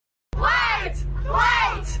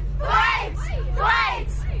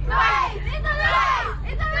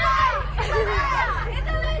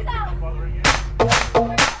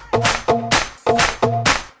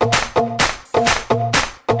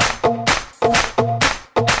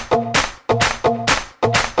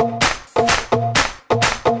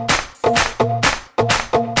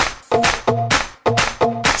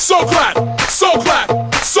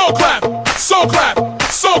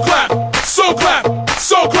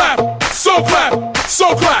So clap,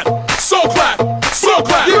 so clap, so clap, so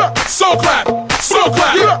clap, so clap, so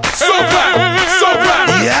clap, so clap, so clap.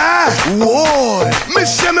 Yeah, whoa. Me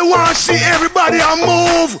say me want see everybody a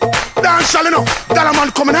move. Dance all enough, that a man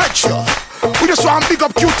coming at you. We just want big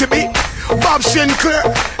up QTB, Bob Sinclair.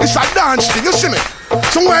 It's a dance thing, you see me?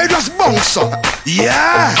 Somewhere you just bounce up.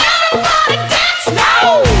 Yeah. Everybody dance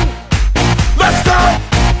now. Let's go.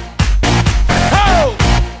 Oh,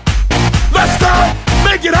 let's go.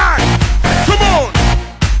 Make it hot. Come on.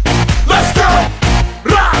 Let's go.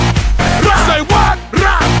 Rock, rock. Say what?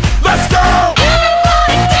 Rock. Let's go.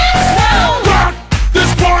 Everybody dance now. Rock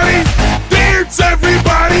this party. Dance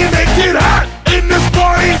everybody. Make it hot in this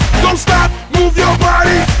party. Don't stop. Move your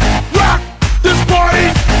body. Rock this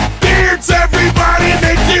party. Dance everybody.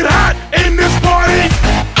 Make it hot in this party.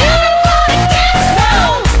 Everybody dance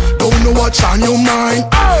now. Don't know what's on your mind.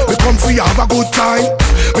 We come for you have a good time.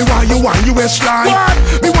 Me want you on your waistline.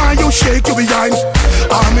 Me want you shake your behind.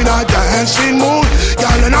 I'm in a dancing mood,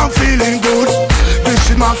 girl, and I'm feeling good. This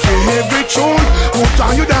is my favorite tune. Put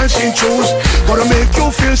on your dancing shoes. Gonna make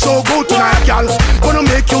you feel so good tonight, girl. Gonna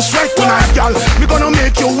make you sweat tonight, girl. Me gonna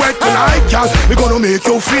make you wet tonight, girl. Me gonna make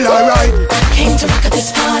you feel alright. I came to rock at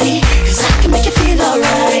this party, cause I can make you feel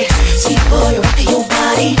alright. Sweet boy, rock your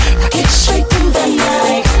body, rock it straight through the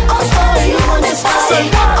night. Oh, you want this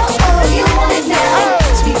body, oh, you want it now.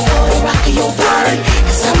 Sweet boy, rock your body,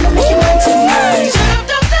 cause I'm gonna make you mine tonight.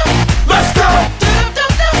 Let's go.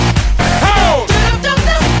 Oh,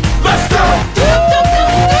 let's go.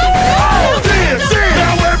 Oh, dance, dance.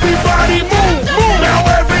 Now everybody move, move. Now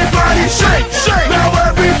everybody shake, shake. Now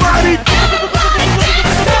everybody.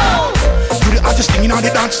 You the hottest thing in all the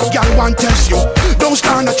dance, girl, want test you. Don't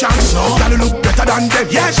stand a chance, girl, you look better than them,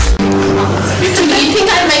 yes. Do you think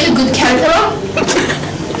I made a good character?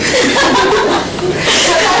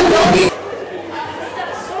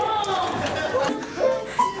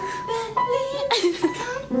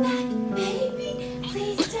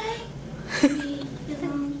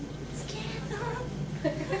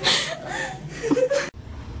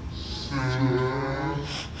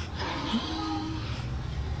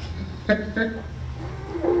 Chrishha.